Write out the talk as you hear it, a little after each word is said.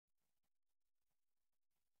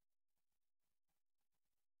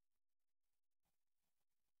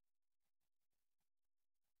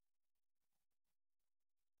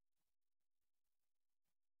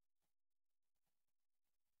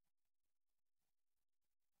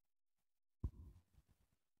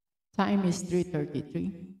Time is 3:33.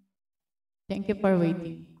 Thank you for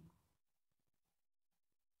waiting.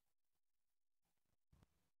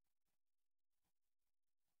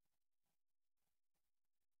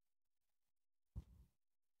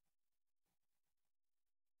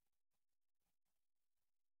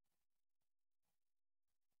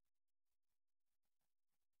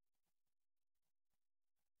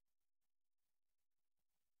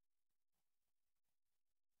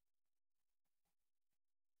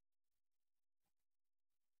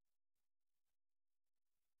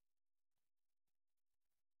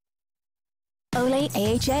 Olay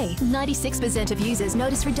AHA. 96% of users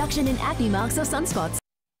notice reduction in acne marks or sunspots.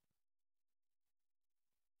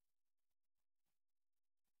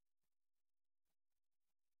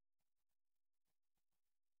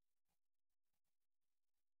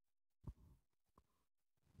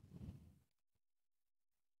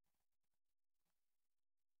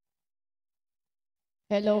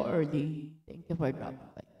 Hello, Early. Thank you for dropping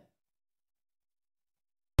by.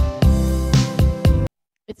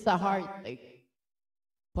 It's a hard, like,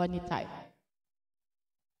 funny time.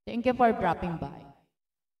 Thank you for dropping by.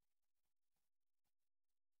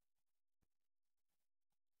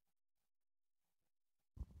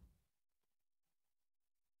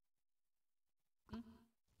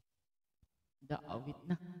 Daawit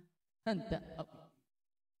na. Daawit.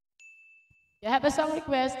 You have a song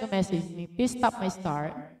request to message me. Please tap my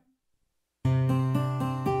star.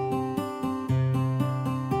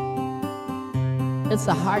 It's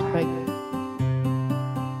a heartbreak.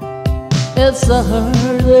 It's a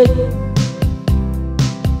heartache.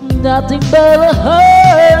 Nothing but a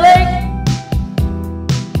heartache.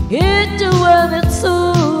 Hit you when it's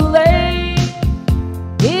too late.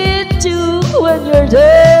 Hit you when you're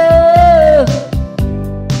there.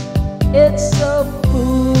 It's a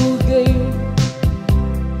fool game.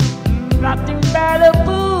 Nothing but a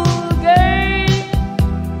fool game.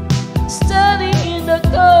 Standing in the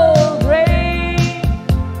cold rain,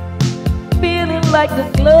 feeling like the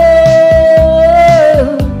glow.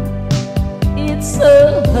 It's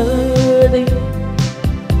a hurting.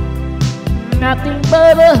 Nothing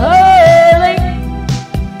but a hurting.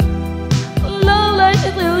 Love like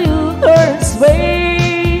till you hurt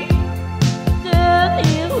sway, then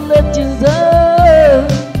he'll let you down.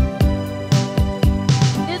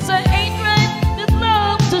 It's a ain't right with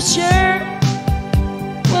love to share.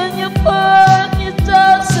 When you find it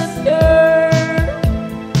doesn't care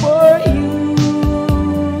for you.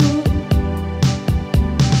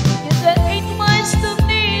 It's a ain't wise to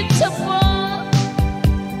need someone.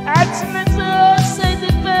 Accidents us I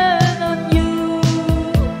depend on you.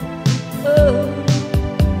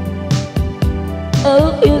 Oh,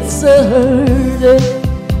 it's a heartache.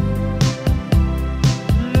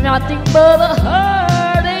 Nothing but a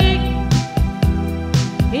heartache.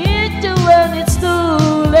 Hit you when it's too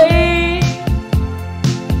late.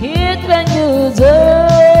 Hit when you're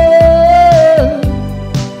done.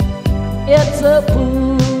 It's a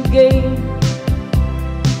fool game.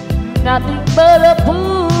 Nothing but a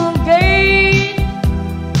fool game.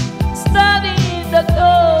 Standing in the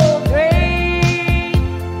cold rain,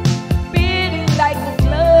 feeling like a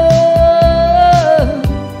glove.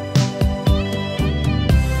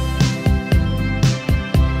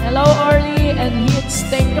 Hello, Orly and Hits.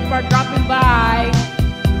 Thank you for dropping by.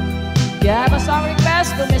 You have a song request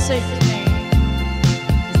to message me.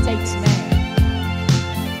 It takes me.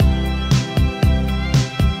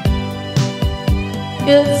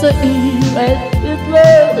 It's a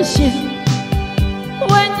illusion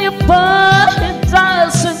when you find it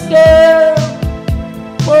doesn't care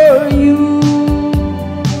for you.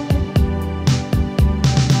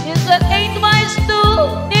 It's an ain't wise to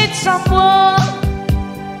need someone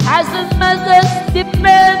as the message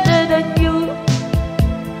depended on you.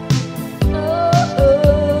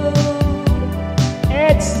 Oh,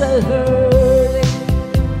 it's a hurting.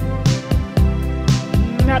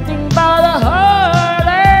 Nothing but a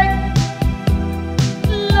heartache.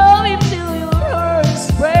 Love it till your hurts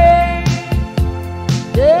break,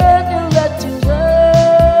 then you let you go.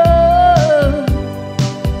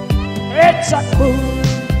 It's a fool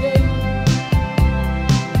game.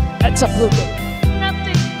 It's a fool game.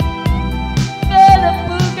 Nothing but a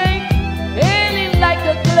fool game. Feeling like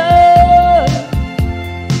a glove.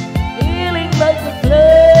 Feeling like a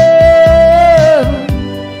glove.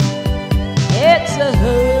 It's a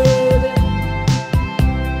hurting.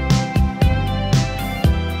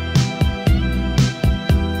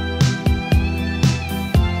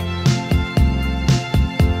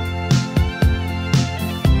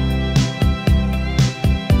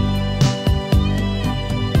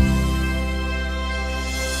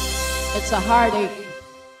 It's a heartache.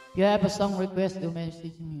 You have a song request, do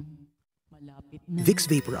message me. Malapit na. Vicks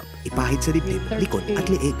Vaporub, ipahid sa dibdib, likod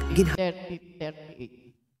at liig, ginha.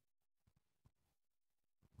 38.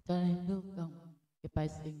 Time will come if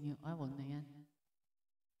I sing you. Ay, wag na yan.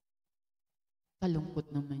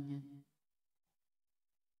 Kalungkot naman yan.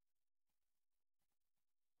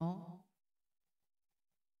 Oh.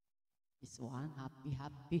 This one,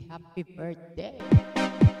 happy birthday.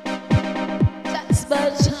 That's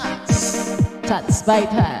by chance. That's by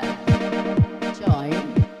time. Joy.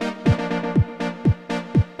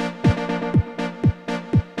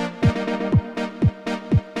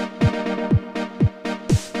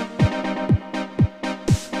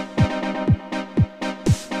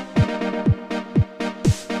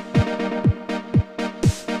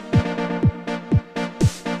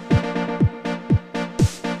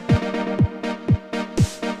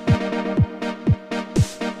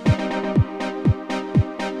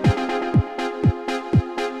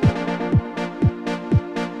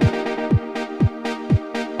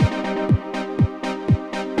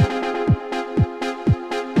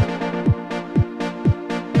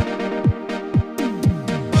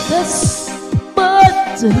 That's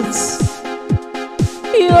buttons.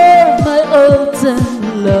 You're my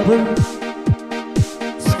ultimate lover.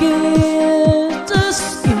 Skin to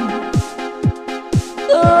skin,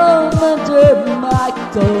 come under my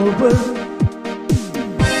cover.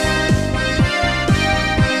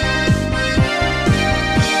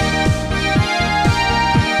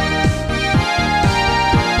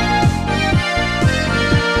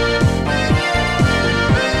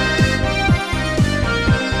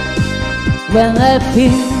 When I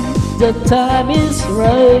feel the time is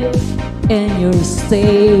right and you're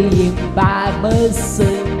staying by my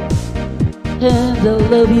side, and the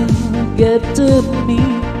love you give to me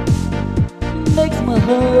makes my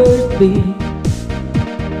heart beat.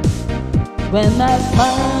 When I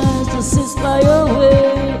pass the seas fly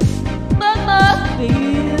away, but my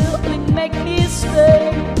feeling make me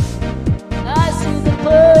stay. I see the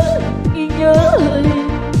pearl in your eye,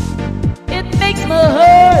 it makes my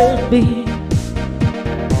heart beat.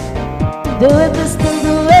 Do it, just do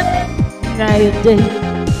it, night and day.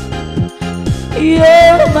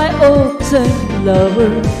 You're my ultimate lover.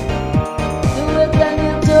 Do it and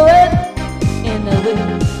you do it in a way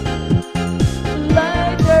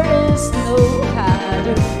like there is no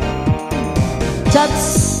other. Touch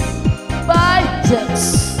by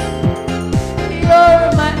touch, you're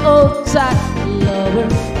my ultimate lover.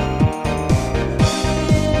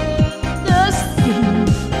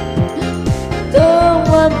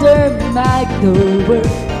 Under my cover.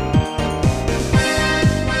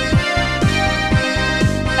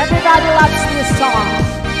 Everybody loves this song.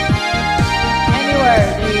 Anywhere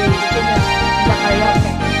they sing it in the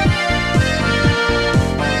karaoke.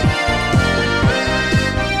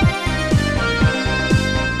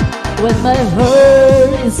 When my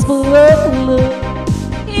heart is full of love,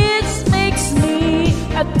 it makes me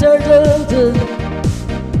a turtle.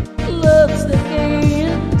 Loves the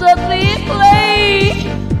game that we play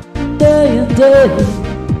day and day.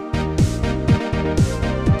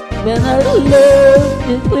 When our love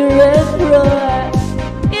is clear and bright,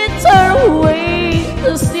 it's our way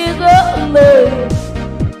to see the light.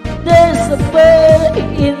 There's a fire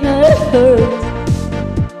in our hearts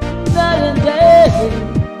night and day.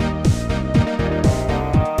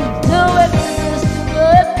 Do it, just do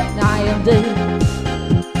it night and day.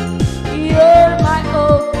 You're my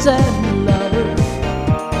ultimate lover.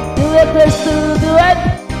 Do it, just do it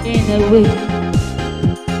in a way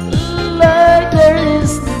like there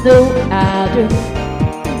is no other.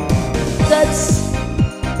 That's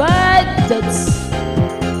by that's.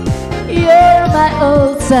 You're my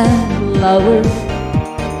ultimate lover.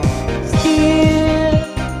 Skin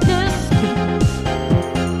to skin,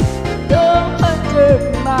 don't under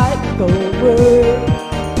my cover.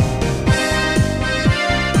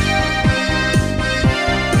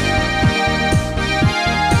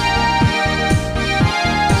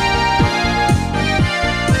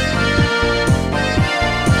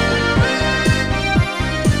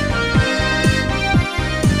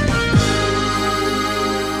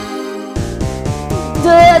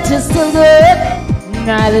 Just do it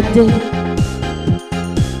night and day.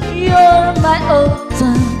 You're my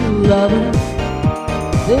ultimate lover.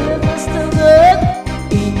 Do it just do it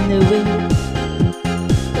in a way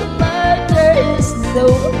like there is no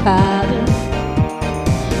other.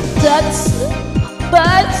 That's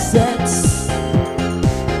by sense.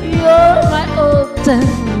 You're my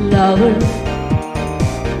ultimate lover.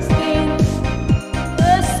 Skin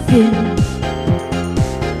to skin,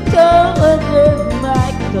 come under my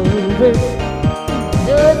cover.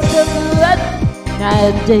 Do it,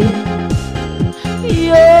 night and day.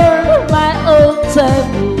 You're my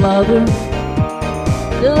old-time lover,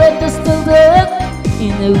 the latest of that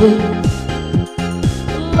in a way,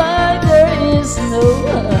 like there is no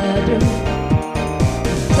other.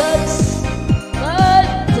 Touch,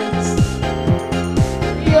 like touch.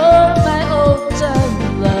 You're my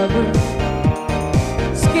old-time lover,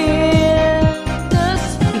 skin to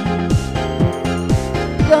skin.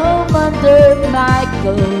 Come under my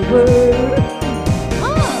cover.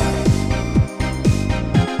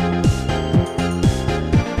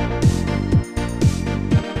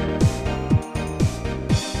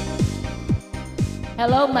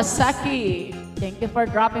 Hello, Masaki. Thank you for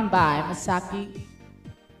dropping by, Masaki.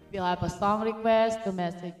 If you have a song request, to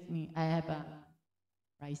message me. I have a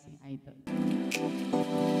rising idol.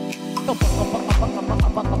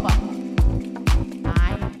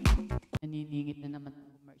 Ay, naniningit na naman ang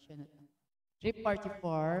commercial na ito.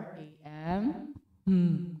 3:44 a.m.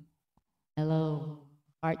 Hello,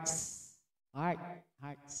 hearts.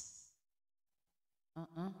 Hearts.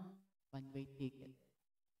 One-way ticket.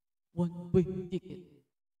 One-way ticket.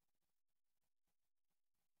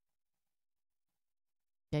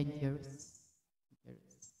 Dangerous.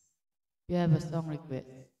 You have a song request.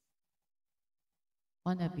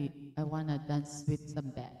 I wanna dance with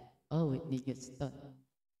some bad. Oh, Whitney Houston.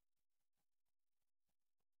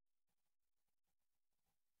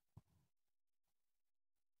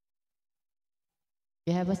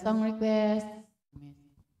 You have a song request?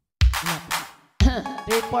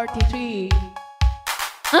 3:43.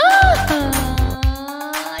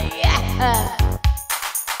 Yeah.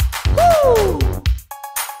 Woo.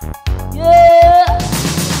 Yeah.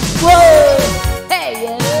 Whoa. Hey,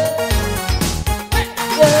 yeah.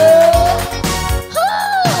 Yeah.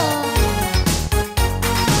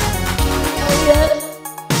 Oh, yeah.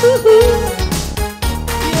 Woo-hoo.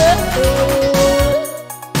 Yeah.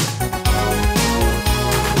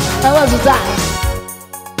 That was a dance.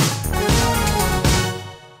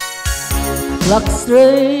 Clock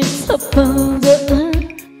strikes upon the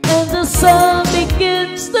earth and the sun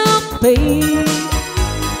begins to fade.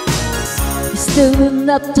 Still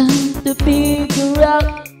enough time to figure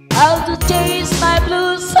out how to chase my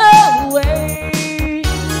blues away.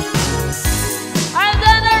 I'm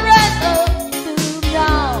gonna run up to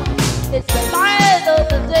now. It's the light of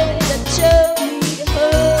the day that showed me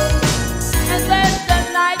her. And then the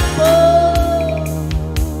night falls,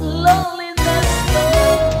 loneliness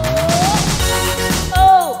falls.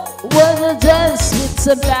 Oh, wanna dance with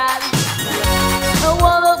somebody. I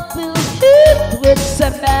wanna feel hit with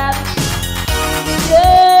somebody.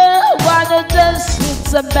 Yeah, wanna dance with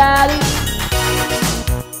somebody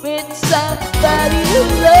who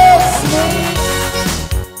loves me.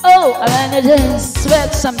 Oh, I wanna dance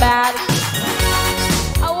with somebody.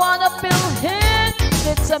 I wanna feel hit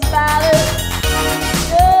with somebody.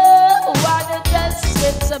 Yeah, wanna dance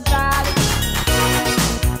with somebody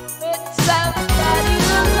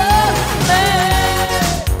who loves me.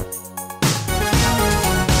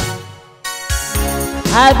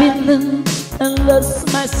 I've been and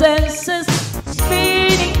lost my senses,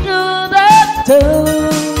 speeding through the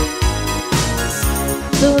town.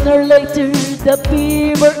 Sooner or later the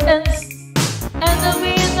fever ends, and the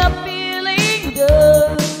wind of feeling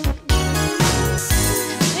down.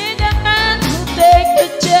 Need a man who takes a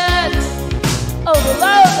chance. Oh, the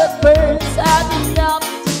love that burns out enough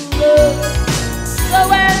to love.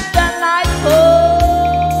 So when the night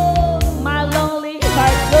falls, my lonely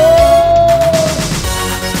heart goes.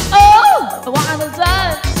 I wanna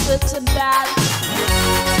dance with somebody.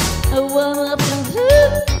 I wanna feel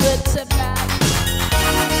good with somebody.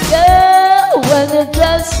 Yeah, I wanna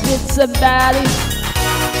dance with somebody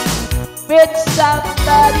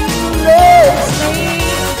who loves me.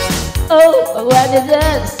 Oh, I wanna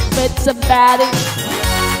dance with somebody.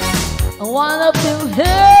 I wanna feel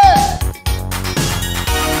good.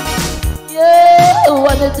 Yeah, I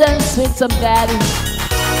wanna dance with somebody.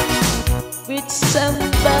 With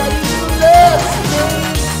somebody who loves me.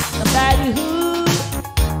 Somebody who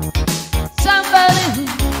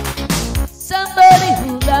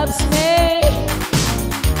loves me.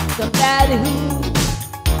 Somebody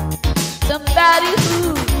who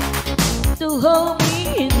to hold me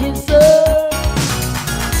in his arms.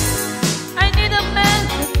 I need a man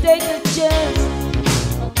to take a chance.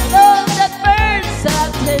 Love that burns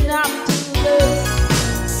out enough to lose.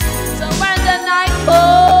 So when the night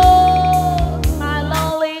falls, my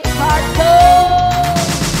lonely heart goes.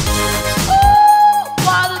 Oh,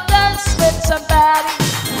 wanna dance with somebody.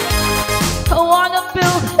 I wanna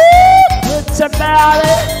feel hit with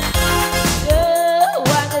somebody. Yeah,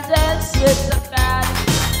 wanna dance with somebody.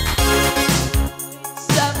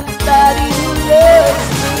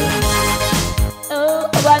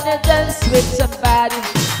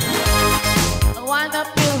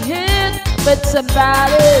 with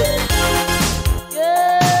somebody.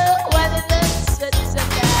 Yeah, when it is with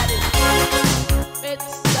somebody. With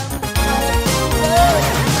somebody.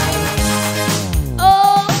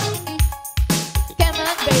 Oh, come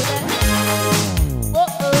on, baby. Oh,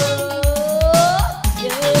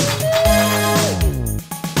 yeah.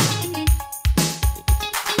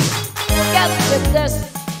 Get with this.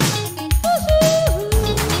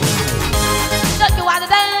 Don't you wanna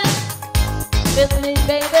dance with me,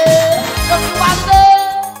 baby? Don't you wanna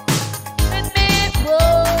dance with me, boy?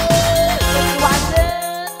 Don't you wanna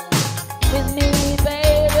dance with me,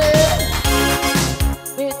 baby?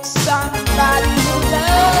 With somebody who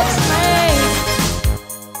loves me.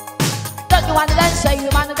 Don't you wanna dance? Say you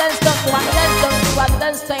wanna dance. Don't you wanna dance? Don't you wanna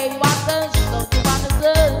dance? Say you wanna dance. Don't you wanna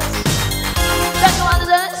dance? Don't you wanna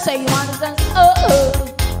dance? Say you wanna dance. Oh, oh.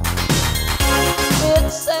 With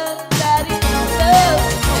somebody who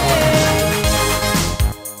loves me.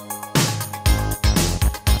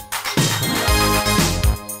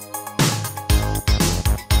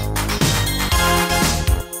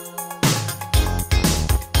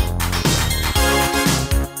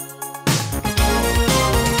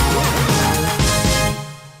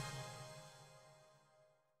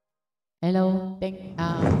 Hello,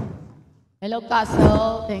 hello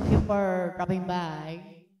Castle, thank you for dropping by.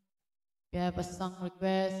 We have a song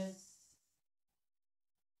request.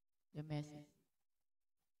 The message.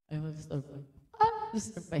 I will survive.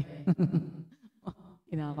 Survive.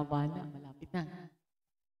 Kinakabahan na, malapit na.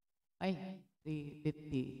 Ay,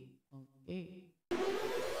 3:50. Okay.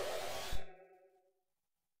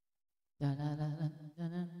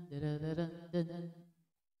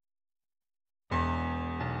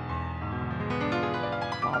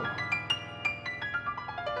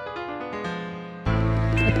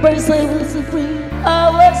 At first I was afraid, I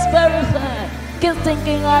was terrified, kept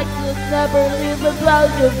thinking I could never live without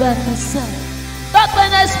you by my side. But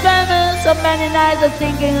when I spent so many nights of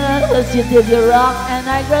thinking I was you did you wrong, and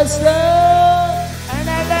I got slow, and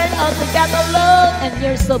I learned how to get alone, and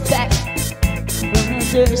you're so back from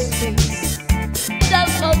other space.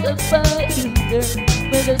 That's all the fun you do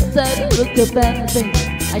with a sudden look of anything.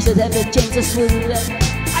 I should have changed the smooth.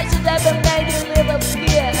 I should have made you live up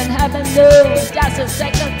here and haven't known just a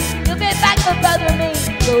second. You'll be back to bother me.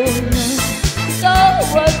 Go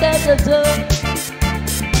work at the door.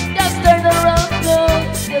 Just turn around, no.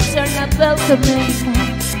 Just turn and welcome me.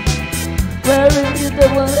 Where is you the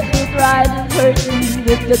one who tried and hurt me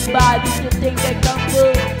with goodbye? Did you think I come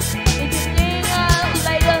good? Did you think I'll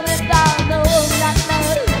lay on it down? No, not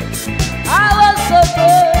now. I was so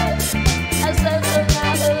good. I said so now.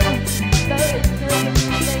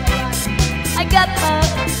 I got my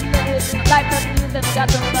life and even got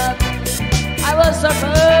the love. I was so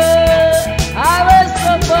good. I was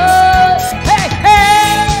so good. Hey, hey.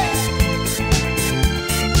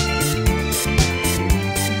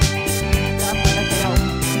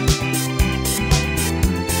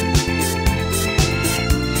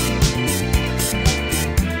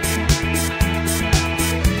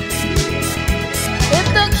 It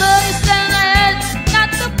took the stand ahead, not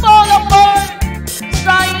to fall apart.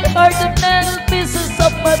 Trying hard to metal pieces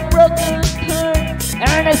of my broken heart.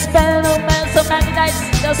 And I spent so many nights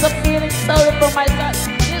just a feeling sorry for myself.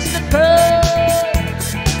 Used to cry,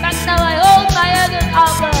 but now I hold my head and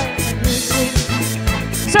outline.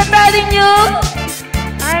 Somebody new,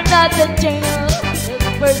 I'm not the jail.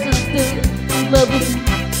 The person still loving me.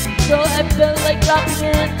 So I feel like dropping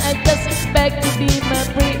in. I just expect to be my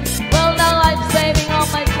free. Well, now I'm saving all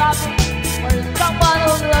my shopping for someone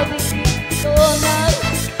who's loving me. So now,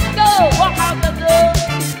 go walk out the door.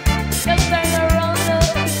 Just turn around now,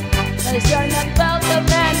 'cause you're not welcome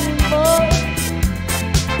anymore.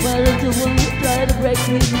 Well, if you want to try to break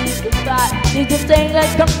me goodbye, did you think I'd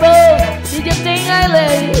come through? Did you think I'd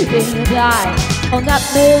let you die? Oh, not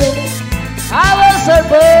me. I was a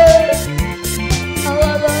bird. Oh,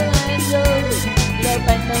 I know, love,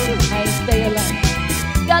 I know, I stay alive.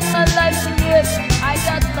 Got my life to live. I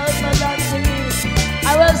got my life to live.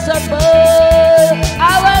 I was so bold.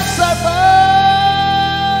 I was so bold.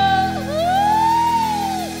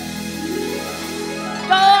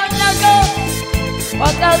 Go on now, go.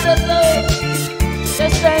 Walk out the door.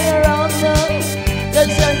 Just turn around now.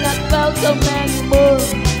 'Cause you're not welcome anymore.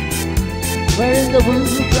 Where is the one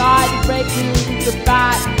who tried to break me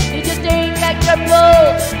goodbye? Did you think I could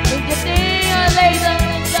move? Did you think I lay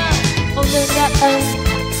down down? Only that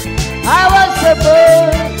I was so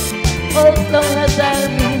bold. Oh, don't let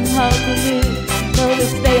that mean how to live, no to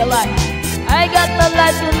stay alive. I got no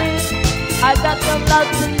life to live, I got no love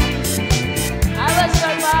to live. I will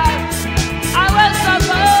survive, I will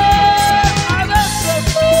survive, I will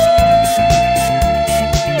survive.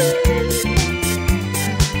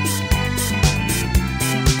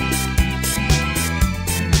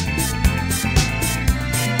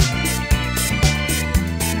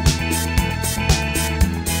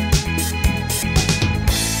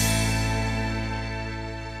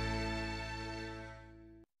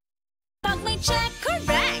 check,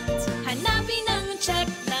 correct. Hanapin ang check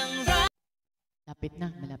ng right. Malapit na,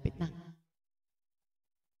 malapit na.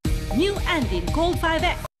 New Andin Gold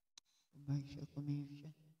 5X. Commercial,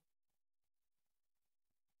 commercial.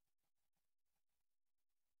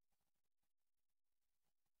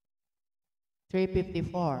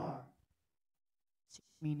 $3.54.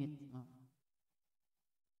 6 minutes.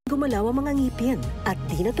 Gumalaw ang mga ngipin at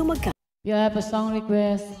di na tumagka. You have a song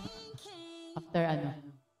request after ano?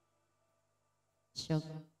 Show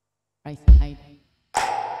price hide.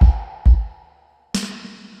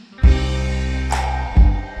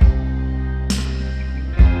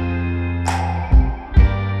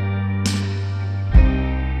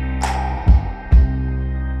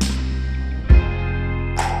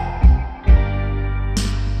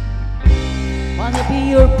 Wanna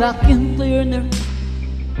be your vacuum cleaner,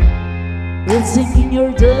 rinsing in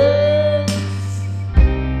your dust.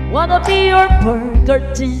 Wanna be your pearl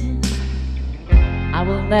curtain, I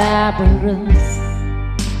will never rest.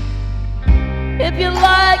 If you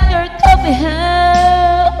like your coffee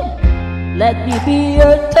hand, let me be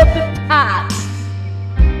your coffee pot.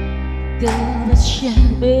 Gonna share,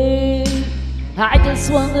 babe, I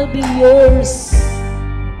just wanna be yours.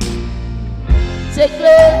 Take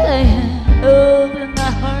the hand, open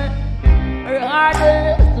my heart, or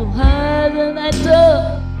harder to hide than I do.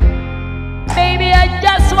 Baby, I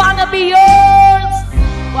just wanna be yours.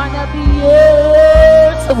 Wanna be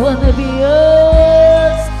yours. I wanna be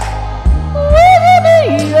yours. Wanna be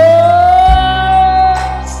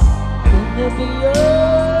yours. Wanna be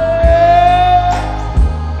yours.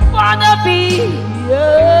 Wanna be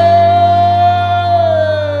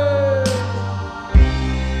yours.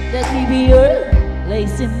 Let me be your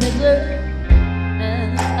lazy miser.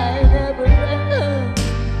 I never end.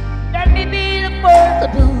 Let me be the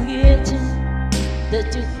portable kitchen that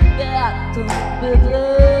you got to build.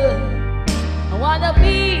 I wanna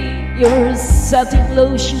be your setting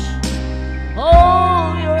lotion,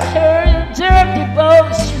 hold your hair in your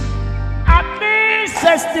devotion. At least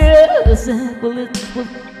I still resemble it.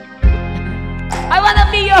 I wanna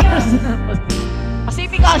be yours.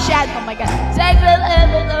 Pacific Ocean, oh my God. Sacred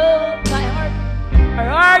heaven of my heart. I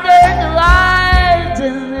harder to light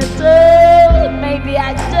in the dark. Maybe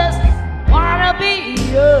I just wanna be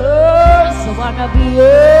yours. I wanna be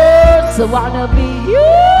yours. I wanna be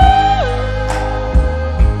yours.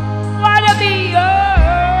 Wanna be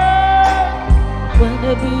yours.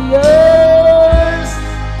 Wanna be yours.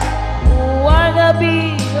 Wanna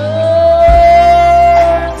be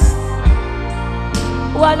yours.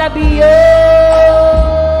 Wanna be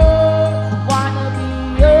yours. Wanna be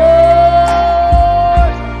yours.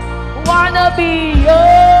 Wanna be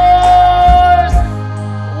yours.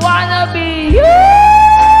 Wanna be yours.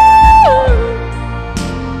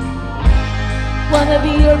 Wanna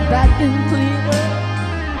be your vacuum cleaner,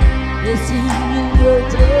 listen in your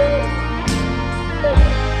day.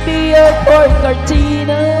 Be your pork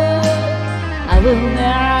Cortina, I will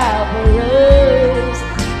never rest.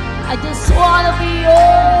 I just wanna be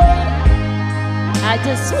yours. I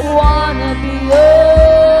just wanna be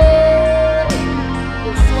yours.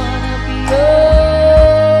 Just wanna be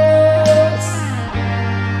yours.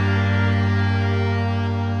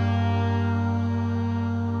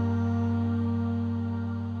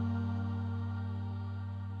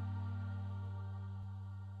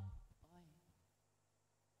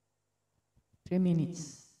 Three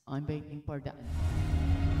minutes. I'm waiting for that.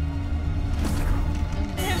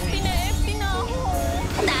 FP na ako.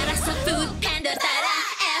 Tara sa Food Panda, tara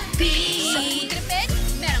FP! Sa food tripid,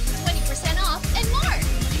 merong 20% off and more.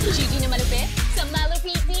 Chigi na malupit, sa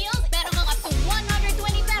Malupit deals, merong up to 120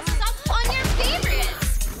 pesos off on your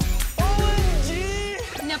favorites. OMG!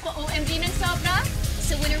 Napo OMG ng sobra?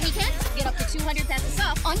 Sa winter weekend, get up to 200 pesos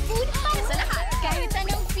off on food para sa lahat. Kahit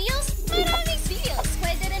anong feels, maraming feels.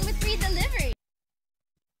 Pwede rin with free delivery.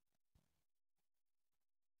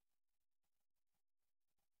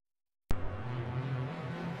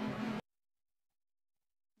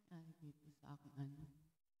 Dito sa akin ano.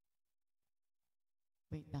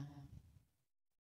 Wait ah.